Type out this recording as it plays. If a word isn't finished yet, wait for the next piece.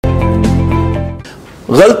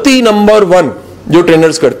गलती नंबर 1 जो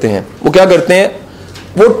ट्रेनर्स करते हैं वो क्या करते हैं,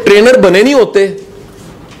 वो ट्रेनर बने नहीं होते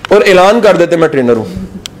और ऐलान कर देते मैं ट्रेनर हूं।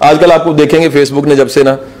 आजकल आपको देखेंगे फेसबुक ने जब से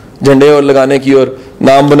ना झंडे और लगाने की और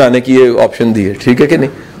नाम बनाने की ये ऑप्शन दी है, ठीक है कि नहीं,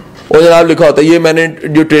 और जनाब लिखा होता है ये मैंने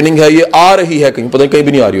जो ट्रेनिंग है ये आ रही है, कहीं पता नहीं कहीं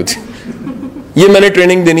भी नहीं आ रही होती, ये मैंने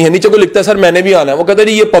ट्रेनिंग देनी है, नीचे को लिखता है सर मैंने भी आना है, वो कहता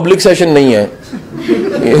है ये पब्लिक सेशन नहीं है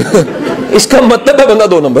इसका मतलब है बंदा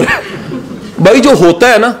 2 नंबर है। भाई जो होता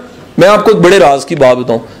है ना, मैं आपको एक बड़े राज की बात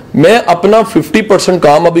बताऊं, मैं अपना 50%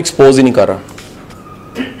 काम अब एक्सपोज ही नहीं कर रहा।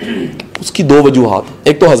 उसकी 2 वजूहात,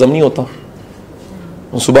 एक तो हजम नहीं होता,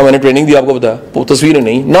 सुबह मैंने ट्रेनिंग दी आपको बताया, वो तस्वीरें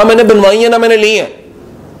नहीं ना मैंने बनवाई है ना मैंने ली है,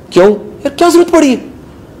 क्यों यार क्या जरूरत पड़ी है,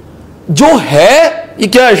 जो है ये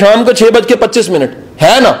क्या है, शाम को 6:25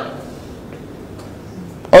 है ना,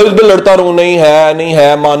 और इस पर लड़ता रहूं नहीं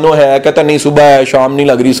है मानो है, कहता नहीं सुबह है शाम नहीं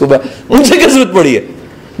लग रही सुबह, मुझे क्या जरूरत पड़ी है,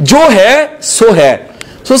 जो है सो है।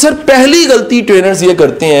 सो सर पहली गलती ट्रेनर्स ये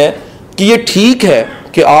करते हैं कि ये ठीक है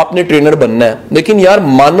कि आपने ट्रेनर बनना है लेकिन यार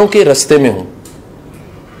मानो के रास्ते में हूं।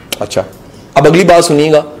 अच्छा अब अगली बात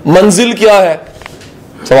सुनिएगा, मंजिल क्या है,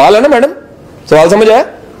 सवाल है ना मैडम, सवाल समझ आया,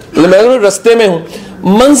 तो मैं रास्ते में हूं।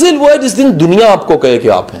 मंजिल वो है जिस दिन दुनिया आपको कहे कि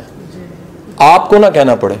आप हैं, आपको ना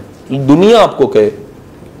कहना पड़े, दुनिया आपको कहे।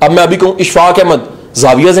 अब मैं अभी कहूं इशफाक अहमद,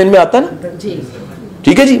 जाविया ज़हन में आता है ना,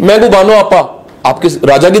 ठीक है जी, मैं को बानो आपा आपके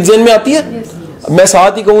राजा की ज़हन में आती है, मैं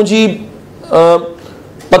साथ ही कहूं जी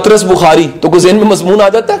पतरस बुखारी तो कोई ज़हन में मजमून आ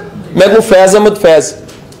जाता है, मैं कहूं फैज अहमद फैज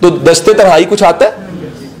तो दस्ते तन्हाई कुछ आता है।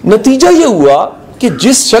 नतीजा ये हुआ कि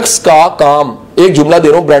जिस शख्स का काम, एक जुमला दे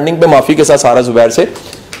रहा हूं ब्रांडिंग पे माफी के साथ सारा जुबैर से,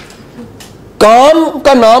 काम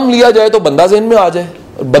का नाम लिया जाए तो बंदा ज़हन में आ जाए,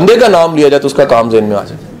 बंदे का नाम लिया जाए तो उसका काम ज़हन में आ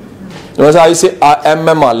जाए। तो आई से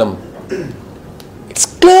एम आलम, इट्स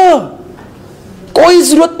क्लियर, कोई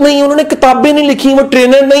जरूरत नहीं, उन्होंने किताबें नहीं लिखी, वो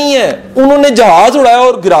ट्रेनर नहीं है, उन्होंने जहाज उड़ाया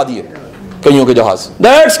और गिरा दिए कईयों के जहाज,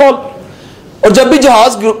 दैट्स ऑल। और जब भी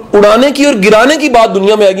जहाज उड़ाने की और गिराने की बात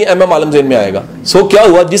दुनिया में आएगी एम आलम ज़हन में आएगा। सो क्या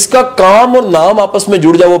हुआ, जिसका काम और नाम आपस में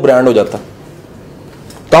जुड़ जाए वो ब्रांड हो जाता,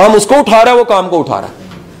 काम उसको उठा रहा है वो काम को उठा रहा है,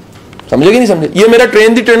 समझे कि नहीं समझे। ये मेरा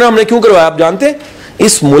ट्रेन दी ट्रेनर हमने क्यों करवाया आप जानते हैं,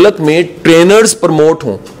 इस मुल्क में ट्रेनर्स प्रमोट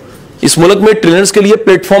हों, इस मुल्क में ट्रेनर्स के लिए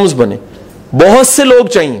प्लेटफॉर्म्स बने, बहुत से लोग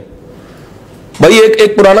चाहिए। भाई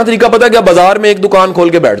एक पुराना तरीका पता है क्या, बाजार में एक दुकान खोल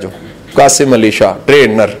के बैठ जाओ, कासिम अली शाह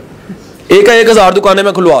ट्रेनर, 1,000 दुकानें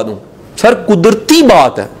मैं खुलवा दूं, सर कुदरती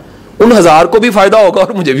बात है उन 1000 को भी फायदा होगा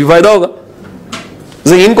और मुझे भी फायदा होगा।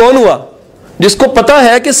 ज़हीन कौन हुआ, जिसको पता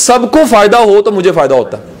है कि सबको फायदा हो तो मुझे फायदा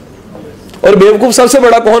होता है, और बेवकूफ सबसे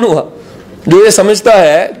बड़ा कौन हुआ, जो ये समझता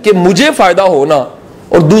है कि मुझे फायदा होना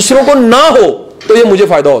और दूसरों को ना हो तो ये मुझे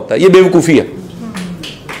फायदा होता है, ये बेवकूफी है,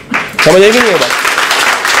 समझ आएगी नहीं बात।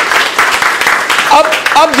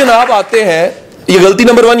 अब जनाब आते हैं, ये गलती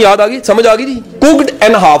नंबर 1 याद आ गई, समझ आ गई जी, कुक्ड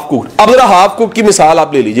एंड हाफ कुक्ड। अब जरा हाफ कुक्ड की मिसाल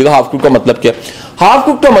आप ले लीजिएगा। हाफ कुक्ड का मतलब क्या है, हाफ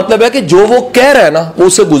कुक्ड का मतलब है कि जो वो कह रहा है ना वो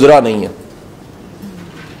उससे गुजरा नहीं है।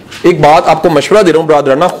 एक बात आपको मशवरा दे रहा हूं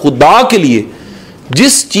ब्रादराना, खुदा के लिए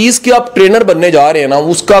जिस चीज के आप ट्रेनर बनने जा रहे हैं ना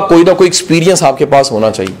उसका कोई ना कोई एक्सपीरियंस आपके पास होना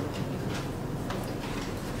चाहिए।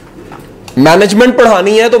 मैनेजमेंट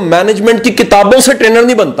पढ़ानी है तो मैनेजमेंट की किताबों से ट्रेनर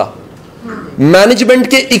नहीं बनता, मैनेजमेंट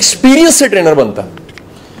के एक्सपीरियंस से ट्रेनर बनता है।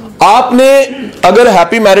 आपने अगर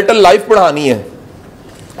हैप्पी मैरिटल लाइफ पढ़ानी है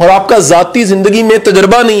और आपका जाती जिंदगी में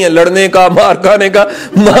तजर्बा नहीं है लड़ने का, मार खाने का,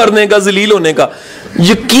 मारने का, जलील होने का,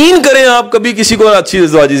 यकीन करें आप कभी किसी को अच्छी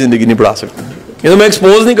अज़वाजी जिंदगी नहीं पढ़ा सकते। ये तो मैं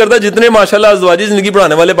एक्सपोज नहीं करता, जितने माशाल्लाह अज़वाजी जिंदगी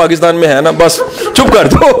पढ़ाने वाले पाकिस्तान में है ना, बस चुप कर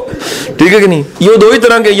दो, ठीक है कि नहीं। ये 2 ही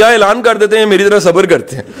तरह के, या ऐलान कर देते हैं मेरी तरह सब्र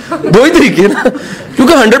करते हैं, 2 ही तरीके ना,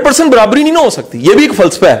 क्योंकि 100% बराबरी नहीं ना हो सकती। ये भी एक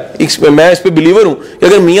फलसफा है, मैं इस पे बिलीवर हूं कि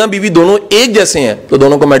अगर मियां बीवी दोनों एक जैसे हैं तो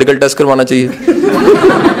दोनों को मेडिकल टेस्ट करवाना चाहिए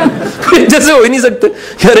जैसे हो ही नहीं सकते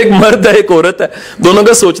यार, एक मर्द है एक औरत है, दोनों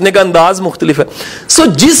का सोचने का अंदाज मुख्तलिफ है। सो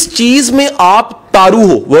जिस चीज में आप तारू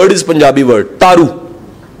हो, वर्ड इज पंजाबी वर्ड तारू,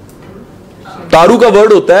 तारू का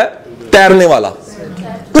वर्ड होता है तैरने वाला,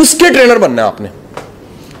 उसके ट्रेनर बनना है आपने,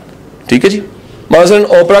 ठीक है जी। मसलन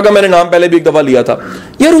ओपरा का मैंने नाम पहले भी एक दफा लिया था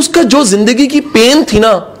यार, उसका जो जिंदगी की पेन थी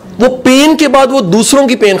ना, वो पेन के बाद वो दूसरों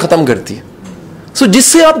की पेन खत्म करती है। सो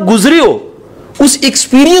जिससे आप गुजरे हो उस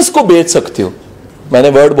एक्सपीरियंस को बेच सकते हो, मैंने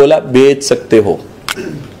वर्ड बोला बेच सकते हो।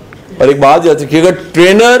 और एक बात याद रखिए, अगर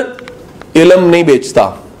ट्रेनर इल्म नहीं बेचता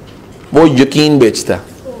वो यकीन बेचता है।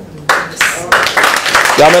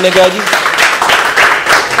 क्या मैंने कहा जी,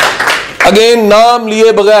 अगेन नाम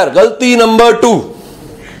लिए बगैर, गलती नंबर 2,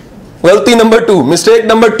 गलती नंबर 2, मिस्टेक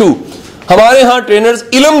नंबर 2, हमारे यहां ट्रेनर्स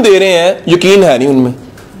इल्म दे रहे हैं, यकीन है नहीं उनमें।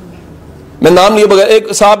 मैं नाम लिए बगैर,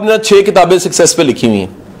 एक साहब ने 6 किताबें सक्सेस पे लिखी हुई हैं,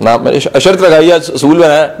 नाम मैंने शर्त लगाई है, असूल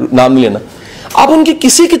बनाया, नाम नहीं लेना। आप उनकी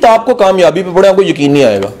किसी किताब को कामयाबी पे पढ़े, आपको यकीन नहीं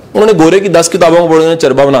आएगा। उन्होंने गोरे की 10 किताबों को पढ़े,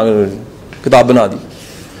 चरबा बना किताब बना दी।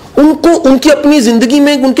 उनको उनकी अपनी जिंदगी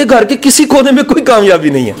में उनके घर के किसी कोने में कोई कामयाबी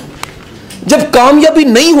नहीं है। जब कामयाबी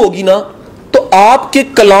नहीं होगी ना, तो आपके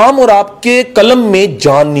कलाम और आपके कलम में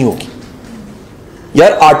जान नहीं होगी।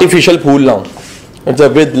 यार आर्टिफिशियल फूल लाऊं,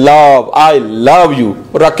 with love, I love you,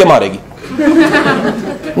 और रख के मारेगी।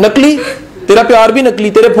 नकली, तेरा प्यार भी नकली,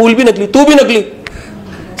 तेरे फूल भी नकली, तू भी नकली।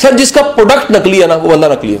 सर जिसका प्रोडक्ट नकली है ना, वो बंदा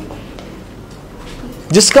नकली है।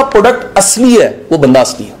 जिसका प्रोडक्ट असली है, वो बंदा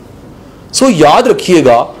असली है। सो याद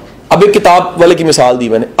रखिएगा। अब एक किताब वाले की मिसाल दी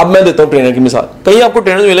मैंने, अब मैं देता हूं ट्रेनर की मिसाल। कहीं आपको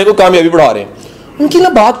ट्रेनर मिले को कामयाबी पढ़ा रहे हैं, उनकी ना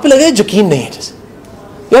बात पे लगे यकीन नहीं है। जैसे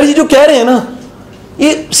यार ये जो कह रहे हैं ना,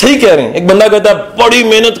 ये सही कह रहे हैं। एक बंदा कहता है बड़ी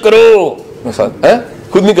मेहनत करो, मिसाल है,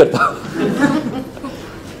 खुद नहीं करता।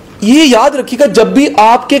 ये याद रखिएगा, जब भी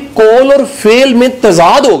आपके कॉल और फेल में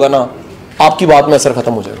तजाद होगा ना, आपकी बात में असर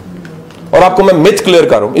खत्म हो जाएगा। और आपको मैं मिथ क्लियर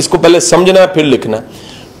कर रहा हूं, इसको पहले समझना है फिर लिखना है।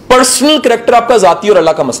 पर्सनल कैरेक्टर आपका जाती और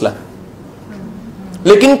अल्लाह का मसला है,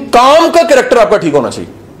 लेकिन काम का कैरेक्टर आपका ठीक होना चाहिए।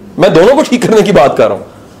 मैं दोनों को ठीक करने की बात कर रहा हूं,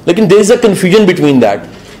 लेकिन there is a confusion between that.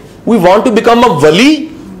 We want to become a वली,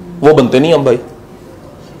 वो बनते नहीं हम भाई।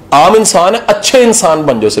 आम इंसान है, अच्छे इंसान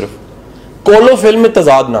बन जाओ, सिर्फ कॉलो फेल में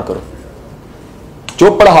तजाद ना करो।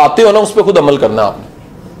 जो पढ़ाते हो ना, उस पर खुद अमल करना आपने।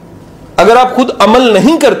 अगर आप खुद अमल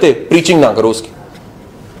नहीं करते, प्रीचिंग ना करो उसकी।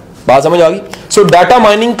 बात समझ आ गई? सो डाटा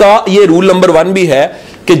माइनिंग का ये रूल नंबर 1 भी है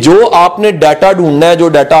कि जो आपने डाटा ढूंढना है, जो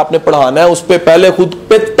डाटा आपने पढ़ाना है, उस पर पहले खुद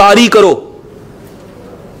पे तारी करो,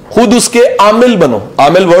 खुद उसके आमिल बनो।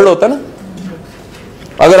 आमिल वर्ड होता है ना,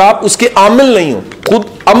 अगर आप उसके आमिल नहीं हो, खुद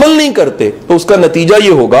अमल नहीं करते, तो उसका नतीजा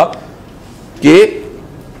ये होगा कि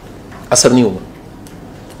असर नहीं होगा।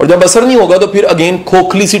 और जब असर नहीं होगा तो फिर अगेन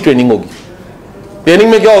खोखली सी ट्रेनिंग होगी। ट्रेनिंग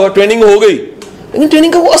में क्या होगा? ट्रेनिंग हो गई, लेकिन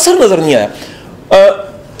ट्रेनिंग का वो असर नजर नहीं आया।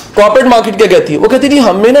 कॉर्पोरेट मार्केट क्या कहती है? वो कहती है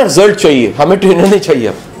हमें ना रिजल्ट चाहिए, हमें ट्रेनर नहीं चाहिए।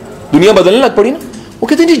 दुनिया बदलने लग पड़ी ना। वो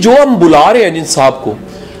कहते हैं जो हम बुला रहे हैं जिन साहब को,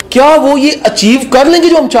 क्या वो ये अचीव कर लेंगे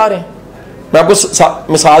जो हम चाह रहे हैं? मैं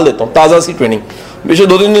आपको मिसाल देता हूं, ताजा सी ट्रेनिंग, पिछले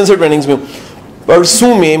 2-3 दिन से ट्रेनिंग्स में।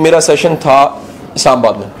 परसों में मेरा सेशन था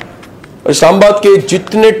इस्लामाबाद में। इस्लामाबाद के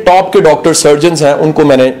जितने टॉप के डॉक्टर सर्जन हैं, उनको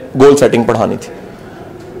मैंने गोल सेटिंग पढ़ानी थी।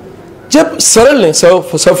 जब सरल ने,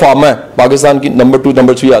 सर फार्मा है, पाकिस्तान की नंबर 2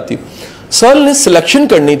 नंबर 3 आती, सर ने सिलेक्शन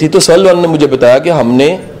करनी थी, तो सर ने मुझे बताया कि हमने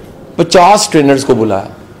 50 ट्रेनर्स को बुलाया,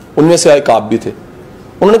 उनमें से एक आप भी थे।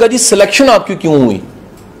 उन्होंने कहा जी सिलेक्शन आपकी क्यों हुई?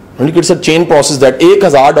 It's a chain process that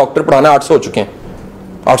 1000 doctor पढ़ाना, 800 हो चुके हैं।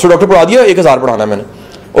 800 डॉक्टर पढ़ा दिया, 1000 पढ़ाना है मैंने,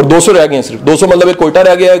 और 200 रह गए हैं सिर्फ। 200 मतलब एक कोयटा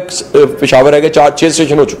रह गया, एक पेशावर रह गया, 4-6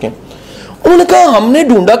 स्टेशन हो चुके हैं। उन्होंने कहा हमने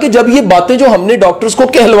ढूंढा कि जब ये बातें जो हमने डॉक्टर्स को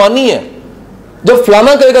कहलवानी है, जब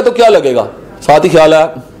फलाना कहेगा तो क्या लगेगा, साथ ही ख्याल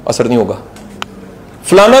है असर नहीं होगा।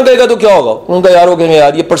 फलाना कहेगा तो क्या होगा? उनका यार हो कहेंगे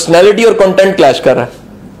यार ये पर्सनैलिटी और कंटेंट क्लैश कर रहा है।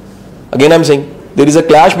 Again I am saying there is a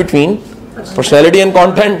clash between personality and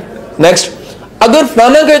content. Next, अगर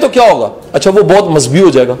फलाना कहे तो क्या होगा? अच्छा वो बहुत मजहबी हो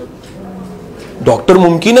जाएगा। डॉक्टर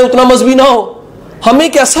मुमकिन है उतना मजहबी ना हो। हमें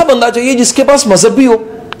एक ऐसा बंदा चाहिए जिसके पास मजहब भी हो,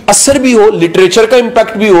 असर भी हो, लिटरेचर का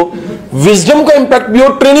इंपैक्ट भी हो, विजडम का इंपैक्ट भी हो,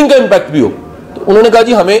 ट्रेनिंग का इंपैक्ट भी हो। तो उन्होंने कहा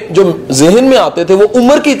जी हमें जो जहन में आते थे वो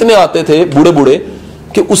उम्र के इतने आते थे, बूढ़े बूढ़े,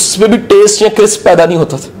 कि उसमें भी टेस्ट या क्रिस्प पैदा नहीं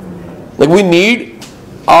होता था। Like we need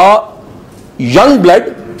a young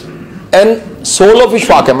blood and soul of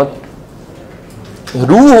Ishfaq Ahmad,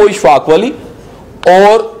 रूह हो इशफाक वाली,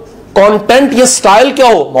 और कंटेंट या स्टाइल क्या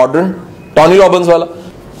हो? मॉडर्न, टॉनी रॉबिन्स वाला।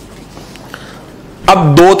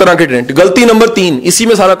 अब 2 तरह के ट्रेंड। गलती नंबर 3, इसी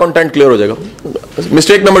में सारा कंटेंट क्लियर हो जाएगा।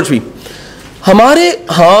 मिस्टेक नंबर 3, हमारे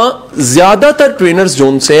यहां ज्यादातर ट्रेनर्स जो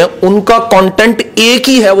उनसे हैं उनका कंटेंट एक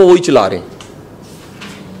ही है, वो वही चला रहे हैं।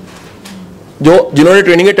 जो जिन्होंने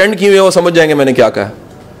ट्रेनिंग अटेंड की हुई है वो समझ जाएंगे मैंने क्या कहा।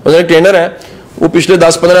 मतलब ट्रेनर है, वो पिछले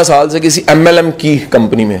 10-15 साल से किसी MLM की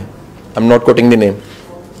कंपनी में है। I am not coating the name.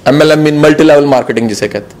 MLM mean multi level marketing जिसे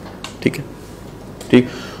कहते हैं, ठीक है, ठीक।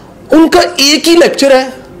 उनका एक ही लेक्चर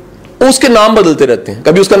है, उसके नाम बदलते रहते हैं।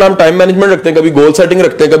 कभी उसका नाम टाइम मैनेजमेंट रखते हैं, कभी गोल सेटिंग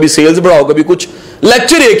रखते हैं, कभी सेल्स बढ़ाओ, कभी कुछ।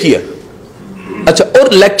 लेक्चर एक ही है। अच्छा,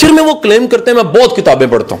 और लेक्चर में वो क्लेम करते हैं मैं बहुत किताबें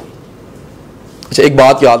पढ़ता हूं। अच्छा, एक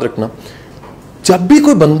बात याद रखना, जब भी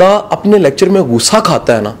कोई बंदा अपने लेक्चर में गुस्सा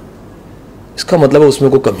खाता है ना, इसका मतलब है उसमें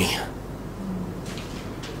कोई कमी है।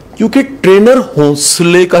 क्योंकि ट्रेनर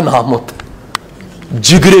हौसले का नाम होता है,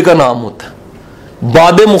 जिगरे का नाम होता है,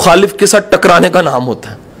 बादे मुखालिफ के साथ टकराने का नाम होता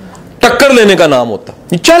है, टक्कर लेने का नाम होता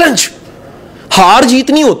है, चैलेंज। हार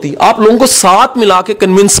जीत नहीं होती, आप लोगों को साथ मिला के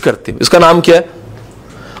कन्विंस करते हो। इसका नाम क्या है?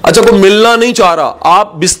 अच्छा, कोई मिलना नहीं चाह रहा,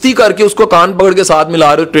 आप बिस्ती करके उसको कान पकड़ के साथ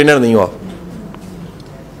मिला रहे हो, ट्रेनर नहीं हो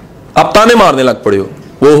आप ताने मारने लग पड़े हो।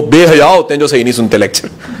 वो बेहया होते हैं जो सही नहीं सुनते लेक्चर।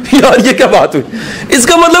 यार ये क्या बात हुई?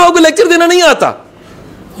 इसका मतलब आपको लेक्चर देना नहीं आता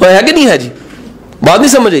है कि नहीं है जी? बात नहीं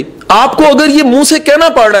समझ आई आपको? अगर ये मुंह से कहना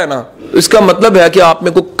पड़ रहा है ना, इसका मतलब है कि आप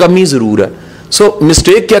में को कमी जरूर है। सो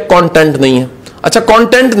मिस्टेक क्या? कंटेंट नहीं है। अच्छा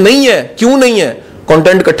कंटेंट नहीं है, क्यों नहीं है?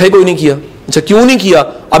 कंटेंट इकट्ठा ही कोई नहीं किया। अच्छा क्यों नहीं किया?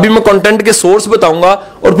 अभी मैं कंटेंट के सोर्स बताऊंगा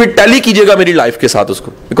और फिर टैली कीजिएगा मेरी लाइफ के साथ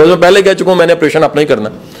उसको, बिकॉज मैं पहले कह चुका हूं मैंने ऑपरेशन अपना ही करना।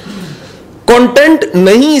 कंटेंट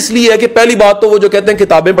नहीं इसलिए है कि पहली बात तो वो जो कहते हैं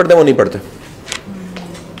किताबें पढ़ते हैं वो नहीं पढ़ते,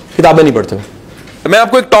 किताबें नहीं पढ़ते। मैं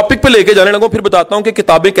आपको एक टॉपिक पे लेके जाने लगा, फिर बताता हूं कि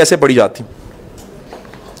किताबें कैसे पढ़ी जाती।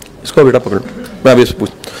 इसको बेटा पकड़, मैं अभी पूछ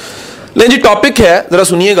ले जी। टॉपिक है, जरा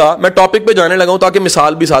सुनिएगा, मैं टॉपिक पे जाने लगा हूं ताकि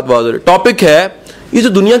मिसाल भी साथ बात हो। टॉपिक है ये जो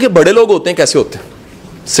दुनिया के बड़े लोग होते हैं कैसे होते हैं,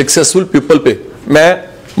 सक्सेसफुल पीपल पे। मैं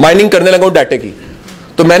माइनिंग करने लगा हूं डाटे की,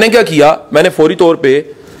 तो मैंने क्या किया, मैंने फौरी तौर पे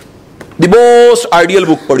द मोस्ट आइडियल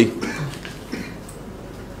बुक पढ़ी,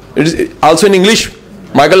 it is also in English,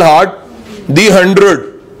 Michael Hart the 100,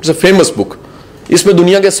 it's a famous book. इसमें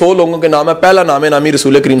दुनिया के 100 लोगों के नाम है, पहला नाम है नामी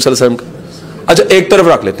रसूल करीम सल्लल्लाहु अलैहि वसल्लम का। अच्छा एक तरफ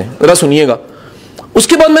रख लेते हैं, जरा सुनिएगा।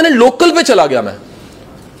 उसके बाद मैंने लोकल पे चला गया मैं।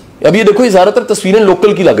 अब ये देखो, ये ज्यादातर तस्वीरें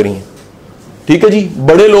लोकल की लग रही हैं, ठीक है जी,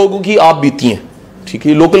 बड़े लोगों की आप बीती हैं, ठीक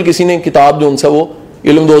है। लोकल किसी ने किताब जो उनसे वो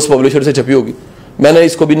इल्म दोस्त पब्लिशर से छपी होगी, मैंने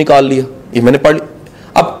इसको भी निकाल लिया, ये मैंने पढ़ लिया।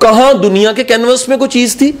 अब कहां दुनिया के कैनवस में कोई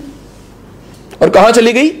चीज थी और कहां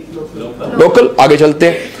चली गई? लोकल। आगे चलते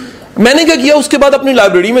हैं। मैंने क्या किया, उसके बाद अपनी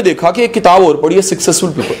लाइब्रेरी में देखा कि एक किताब और पढ़ी है, सक्सेसफुल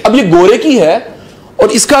पीपल। अब ये गोरे की है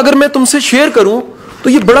और इसका अगर मैं तुमसे शेयर करूं तो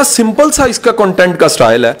ये बड़ा सिंपल सा इसका कंटेंट का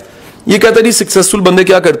स्टाइल है। ये कहता है जी सक्सेसफुल बंदे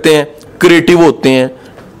क्या करते हैं, क्रिएटिव होते हैं।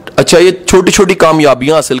 अच्छा ये छोटी छोटी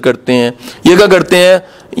कामयाबियां हासिल करते हैं। ये क्या करते हैं,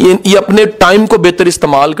 ये अपने टाइम को बेहतर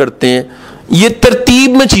इस्तेमाल करते हैं, ये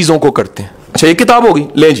तरतीब में चीजों को करते हैं। अच्छा ये किताब होगी,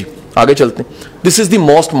 ले जी आगे चलते हैं। This is the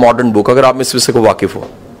most modern book, अगर आप इस विषय को वाकिफ हो,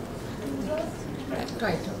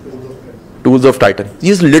 टूल्स ऑफ टाइटन,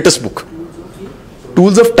 ये latest book,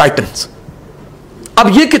 tools of Titans.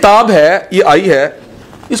 अब ये किताब है, ये आई है,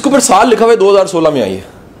 इसके ऊपर साल लिखा हुआ है 2016 में आई है।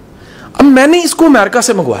 अब मैंने इसको अमेरिका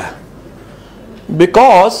से मंगवाया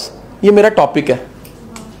बिकॉज ये मेरा टॉपिक है।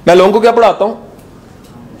 मैं लोगों को क्या पढ़ाता हूं,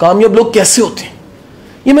 कामयाब लोग कैसे होते हैं।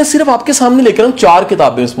 ये मैं सिर्फ आपके सामने लेकर आऊं 4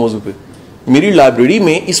 किताबें इस मौजू पे। मेरी लाइब्रेरी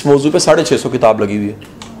में इस मौजू पे 650 किताब लगी हुई है,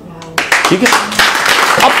 ठीक है।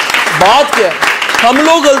 अब बात क्या है, हम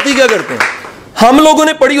लोग गलती क्या करते हैं, हम लोगों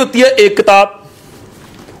ने पढ़ी होती है एक किताब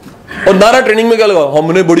और नारा ट्रेनिंग में क्या लगा,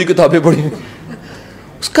 हमने बड़ी किताबें पढ़ी।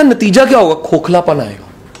 उसका नतीजा क्या होगा, खोखलापन आएगा।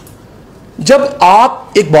 जब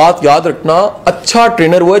आप एक बात याद रखना, अच्छा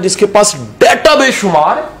ट्रेनर वो है जिसके पास डेटाबेस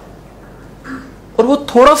शुमार है और वो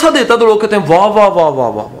थोड़ा सा देता तो लोग कहते हैं वाह वाह वाह वाह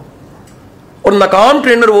वाह। और नाकाम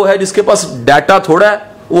ट्रेनर वो है जिसके पास डाटा थोड़ा है,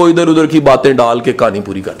 वो इधर उधर की बातें डाल के कहानी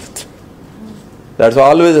पूरी कर देते। That's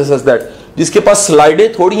always assess that. जिसके पास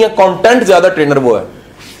स्लाइडें थोड़ी हैं, कंटेंट ज्यादा, ट्रेनर वो है।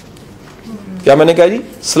 क्या मैंने कहा जी,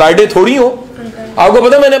 स्लाइडें थोड़ी हो। आपको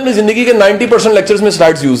पता है मैंने अपनी जिंदगी के 90% लेक्चर्स में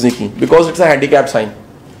स्लाइड्स यूज नहीं की, because it's a handicap sign.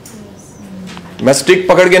 मैं स्टिक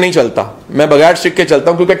पकड़ के नहीं चलता, मैं बगैर स्टिक के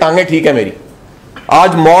चलता हूं क्योंकि टांगे ठीक है मेरी।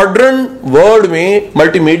 आज मॉडर्न वर्ल्ड में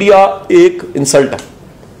मल्टीमीडिया एक इंसल्ट है।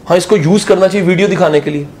 हाँ इसको यूज करना चाहिए वीडियो दिखाने के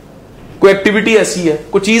लिए, कोई एक्टिविटी ऐसी है,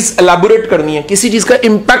 कोई चीज एलैबोरेट करनी है, किसी चीज का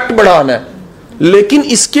इंपैक्ट बढ़ाना है, लेकिन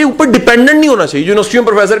इसके ऊपर डिपेंडेंट नहीं होना चाहिए। यूनिवर्सिटी में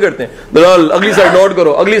प्रोफेसर करते हैं ड्रल, अगली स्लाइड नोट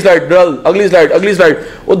करो, अगली स्लाइड ड्रल, अगली स्लाइड, अगली स्लाइड।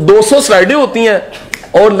 वो 200 स्लाइडें होती हैं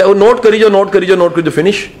और नोट करी जाओ, नोट करी जाओ, नोट करी जाओ,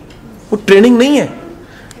 फिनिश। वो ट्रेनिंग नहीं है।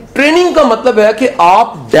 ट्रेनिंग का मतलब है कि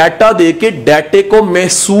आप डाटा देके डाटे को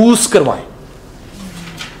महसूस करवाएं।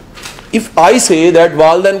 इफ आई से दैट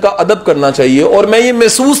वालदैन का अदब करना चाहिए और मैं ये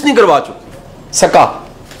महसूस नहीं करवा सका,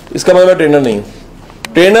 इसका मतलब मैं ट्रेनर नहीं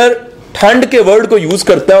हूं। ट्रेनर ठंड के वर्ड को यूज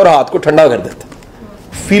करता है और हाथ को ठंडा कर देता है,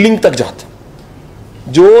 फीलिंग तक जाता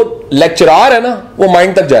है। जो लेक्चरार है ना वो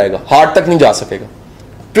माइंड तक जाएगा, हार्ट तक नहीं जा सकेगा।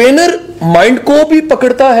 ट्रेनर माइंड को भी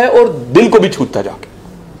पकड़ता है और दिल को भी छूता जाके।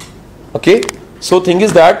 Okay, so thing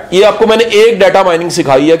is that, ये आपको मैंने एक डाटा माइनिंग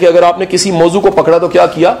सिखाई है कि अगर आपने किसी मौजू को पकड़ा तो क्या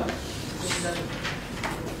किया।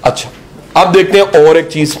 अच्छा अब देखते हैं और एक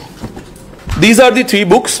चीज। These are the 3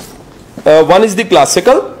 books. One is the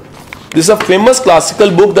classical, this a famous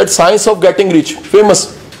classical book that science of getting rich, famous,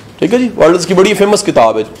 ठीक है जी, वर्ल्ड की बड़ी फेमस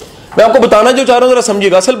किताब है। मैं आपको बताना जो चाह रहा हूं जरा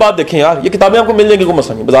समझिएगा। असल बात देखें यार, ये किताबें आपको मिल जाएंगी, कोई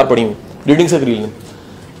मसला नहीं, बाजार पड़ी हुई, रीडिंग से खरीद लें।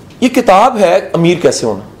 ये किताब है अमीर कैसे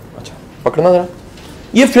होना। अच्छा पकड़ना जरा,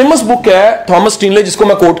 ये फेमस बुक है थॉमस स्टीनले, जिसको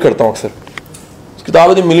मैं कोट करता हूं अक्सर। किताब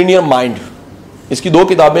है द मिलीनियर माइंड। इसकी 2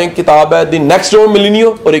 किताबें, एक किताब है द नेक्स्ट डोर मिलीनियर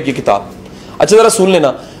और एक ये किताब। अच्छा जरा सुन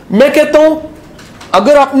लेना, मैं कहता हूं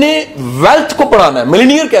अगर आपने वेल्थ को पढ़ाना है,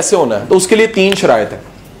 मिलीनियर कैसे होना है, तो उसके लिए 3 शराइत है।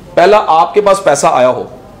 पहला, आपके पास पैसा आया हो।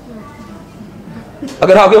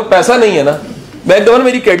 अगर आपके पास पैसा नहीं है ना मैं एक दफा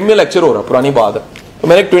मेरी अकेडमी में लेक्चर हो रहा, पुरानी बात है, तो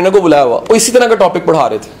मैंने एक ट्रेनर को बुलाया हुआ, वो इसी तरह का टॉपिक पढ़ा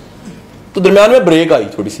रहे थे। तो दरम्यान में ब्रेक आई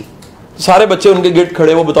थोड़ी सी, तो सारे बच्चे उनके गेट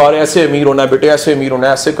खड़े, वो बता रहे हैं ऐसे अमीर होना है बेटे, ऐसे अमीर होना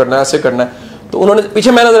है, ऐसे करना है, ऐसे करना है। तो उन्होंने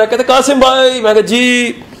पीछे मैं नजर कहते कासिम भाई, मैं कहा जी,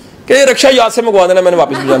 कि रक्षा याद से मंगवा देना, मैंने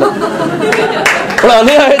वापस भी जाना।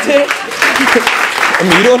 पढ़ाने आए थे,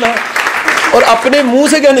 अमीर होना, और अपने मुंह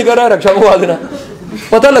से क्या निकल रहा है, रक्षा मंगवा देना।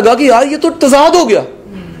 पता लगा कि यार ये तो तजाद हो गया।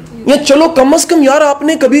 या चलो कम से कम यार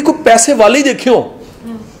आपने कभी को पैसे वाले ही देखे हो,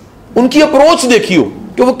 उनकी अप्रोच देखी हो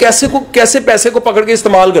कि वो कैसे पैसे को पकड़ के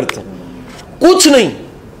इस्तेमाल करते हैं। कुछ नहीं,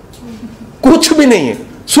 कुछ भी नहीं है,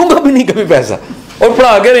 सूंघा भी नहीं कभी पैसा, और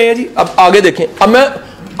पढ़ा के रहे हैं जी। अब आगे देखें, अब मैं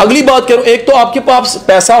अगली बात करूं, एक तो आपके पास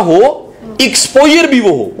पैसा हो, एक्सपोजर भी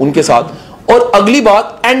वो हो उनके साथ, और अगली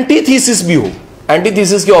बात एंटीथीसिस भी हो।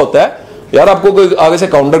 एंटीथीसिस क्या होता है यार, आपको कोई आगे से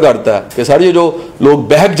काउंटर करता है कि सर ये जो लोग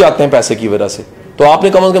बहक जाते हैं पैसे की वजह से, तो आपने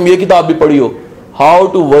कम से कम ये किताब भी पढ़ी हो, how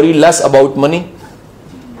to worry less about money.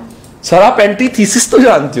 Sir आप एंटीथीसिस तो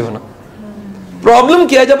जानते हो ना। प्रॉब्लम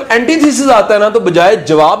क्या है, जब एंटीथीसिस आता है ना, तो बजाय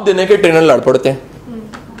जवाब देने के ट्रेनर लड़ पड़ते हैं।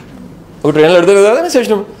 वो ट्रेनर लड़ते रहते हैं ना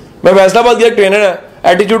सेशन में। मैं फैसलाबाद गया, ट्रेनर है,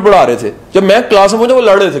 एटीट्यूड पढ़ा रहे थे, जब मैं क्लास में पहुंचा वो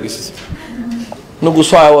लड़ रहे थे किसी से, उन्हें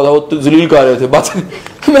गुस्सा आया हुआ था, वो जलील कर रहे थे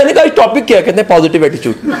बात। मैंने कहा टॉपिक क्या है, कहते हैं पॉजिटिव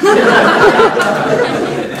एटीट्यूड।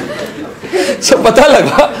 सब पता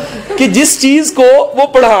लगा कि जिस चीज को वो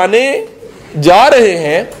पढ़ाने जा रहे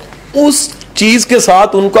हैं उस चीज के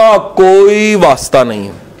साथ उनका कोई वास्ता नहीं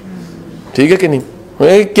है। ठीक है कि नहीं?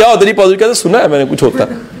 क्या होता है पॉजिटिव, कहते सुना है मैंने, कुछ होता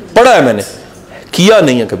है, पढ़ा है मैंने, किया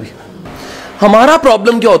नहीं है कभी। हमारा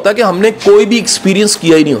प्रॉब्लम क्या होता है कि हमने कोई भी एक्सपीरियंस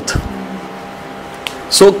किया ही नहीं होता।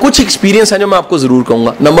 सो कुछ एक्सपीरियंस है जो मैं आपको जरूर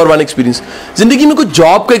कहूंगा। नंबर 1 एक्सपीरियंस, जिंदगी में कुछ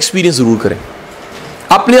जॉब का एक्सपीरियंस जरूर करें,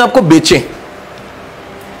 अपने आप को बेचें।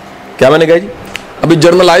 क्या मैंने कहा जी, अभी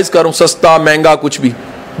जर्नलाइज करूं, सस्ता महंगा कुछ भी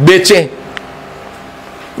बेचें।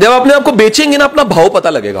 जब अपने आप को बेचेंगे ना, अपना भाव पता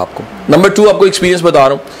लगेगा आपको। नंबर 2 आपको एक्सपीरियंस बता रहा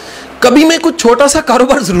हूं, कभी में कुछ छोटा सा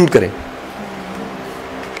कारोबार जरूर करें,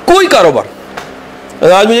 कोई कारोबार।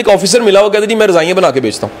 आज मुझे एक ऑफिसर मिला, वो कहते जी मैं रजाइयां बना के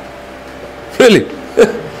बेचता हूं। रियली?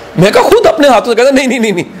 मैं कहा खुद अपने हाथों से, कहता नहीं नहीं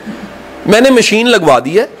नहीं नहीं, मैंने मशीन लगवा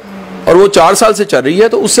दी है और वो 4 साल से चल रही है,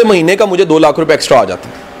 तो उससे महीने का मुझे 2 लाख रुपए एक्स्ट्रा आ जाता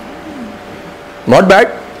है। Not bad.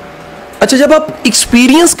 अच्छा, जब आप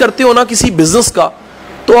एक्सपीरियंस करते हो ना किसी बिजनेस का,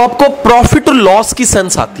 तो आपको प्रॉफिट और लॉस की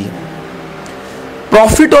सेंस आती है।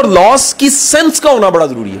 प्रॉफिट और लॉस की सेंस का होना बड़ा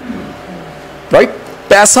जरूरी है, राइट?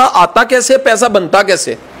 पैसा आता कैसे, पैसा बनता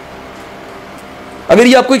कैसे, अगर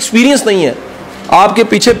ये आपको एक्सपीरियंस नहीं है, आपके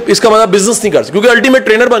पीछे, इसका मतलब बिजनेस नहीं कर सकते। क्योंकि अल्टीमेट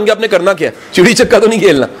ट्रेनर बन के आपने करना क्या है, चिड़ी चक्का तो नहीं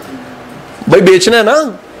खेलना भाई, बेचना है ना।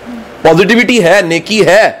 पॉजिटिविटी है, नेकी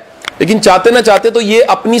है, लेकिन चाहते ना चाहते तो ये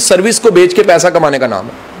अपनी सर्विस को बेच के पैसा कमाने का नाम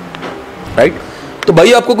है, राइट? तो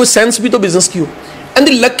भाई आपको कोई सेंस भी तो बिजनेस की हो। एंड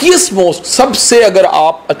द लकीएस्ट मोस्ट, सबसे अगर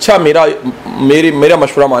आप, अच्छा मेरा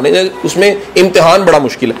मशवरा माने, उसमें इम्तिहान बड़ा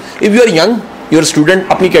मुश्किल है। If you are young, you are student,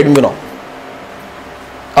 अपनी अकेडमी बनाओ,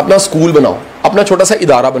 अपना स्कूल बनाओ, अपना छोटा सा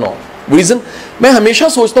इदारा बनाओ। रीजन, मैं हमेशा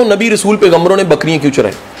सोचता हूं नबी रसूल पैगंबरों ने बकरियां क्यों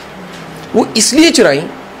चराई? वो इसलिए चराई,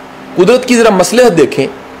 कुदरत की जरा मसलहत देखें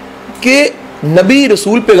कि नबी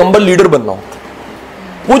रसूल पैगंबर लीडर बनना होता है।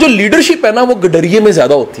 वो जो लीडरशिप है ना, वो गडरिये में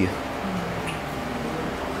ज्यादा होती है।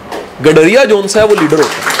 गडरिया जोन सा है वो लीडर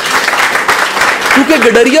होता है, क्योंकि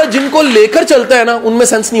गडरिया जिनको लेकर चलता है ना, उनमें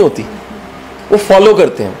सेंस नहीं होती, वो फॉलो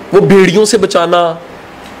करते हैं। वो भेड़ियों से बचाना,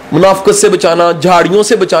 मुनाफकत से बचाना, झाड़ियों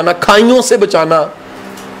से बचाना, खाइयों से बचाना,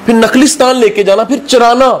 फिर नकलिस्तान लेके जाना, फिर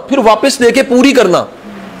चराना, फिर वापस लेके पूरी करना।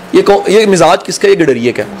 ये मिजाज किसका? ये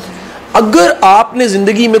गडरिये का। अगर आपने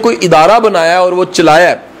जिंदगी में कोई इदारा बनाया और वो चलाया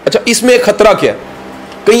है, अच्छा इसमें एक खतरा क्या है,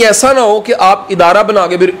 कहीं ऐसा ना हो कि आप इदारा बना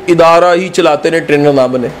के फिर इदारा ही चलाते रहे, ट्रेनर ना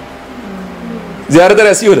बने। ज्यादातर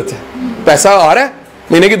ऐसी हो रहता है, पैसा आ रहा है,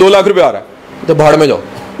 महीने की 2 लाख रुपए आ रहा है, तो भाड़ में जाओ।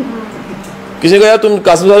 किसी को यार तुम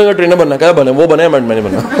कासिम साहब का ट्रेनर बनना, क्या बने? वो बने, मैंने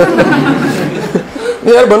बनना।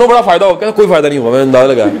 यार बनो, बड़ा फायदा होगा। कोई फायदा नहीं हुआ, मैंने अंदाजा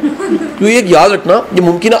लगाया। तो ये याद रखना, ये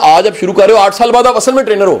मुमकिन है आज आप शुरू कर रहे हो, 8 साल बाद आप असल में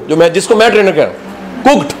ट्रेनर हो, जिसको मैं ट्रेनर कह रहा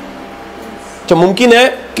हूं, कुक्ड। अच्छा, मुमकिन है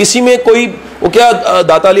किसी में कोई, वो क्या,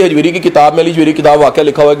 दाता अली हजवेरी की किताब में, अली हजवेरी की किताब, वाकया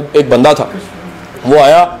लिखा हुआ एक बंदा था, वो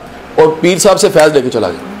आया और पीर साहब से फैज लेके चला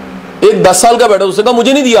गया। एक 10 साल का बैठा, उसने कहा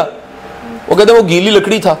मुझे नहीं दिया। वो कहते वो गीली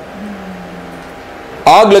लकड़ी था,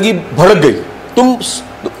 आग लगी, भड़क गई।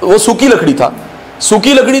 वो सूखी लकड़ी था,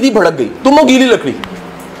 सूखी लकड़ी थी, भड़क गई। तुम वो गीली लकड़ी,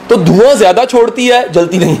 तो धुआं ज्यादा छोड़ती है,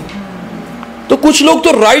 जलती नहीं। तो कुछ लोग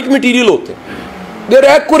तो राइट मटेरियल होते हैं, they are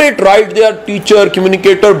accurate, right, they are teacher,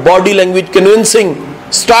 communicator, body language, convincing,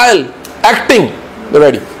 style, acting,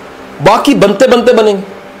 ready. बाकी बनते बनते बनेंगे।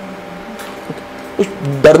 कुछ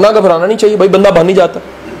डरना घबराना नहीं चाहिए भाई, बंदा बन ही जाता।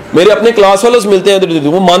 मेरे अपने क्लास वाले मिलते हैं,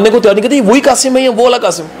 वो मानने को तैयार नहीं कहते वही कासिम है, वो वाला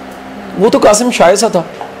कासिम। वो तो कासिम शाह सा था,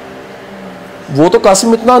 वो तो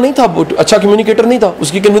कासिम इतना नहीं था, अच्छा कम्युनिकेटर नहीं था,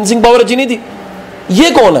 उसकी कन्विंसिंग पावर अच्छी नहीं थी।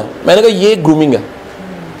 ये कौन है? मैंने कहा ये ग्रूमिंग है।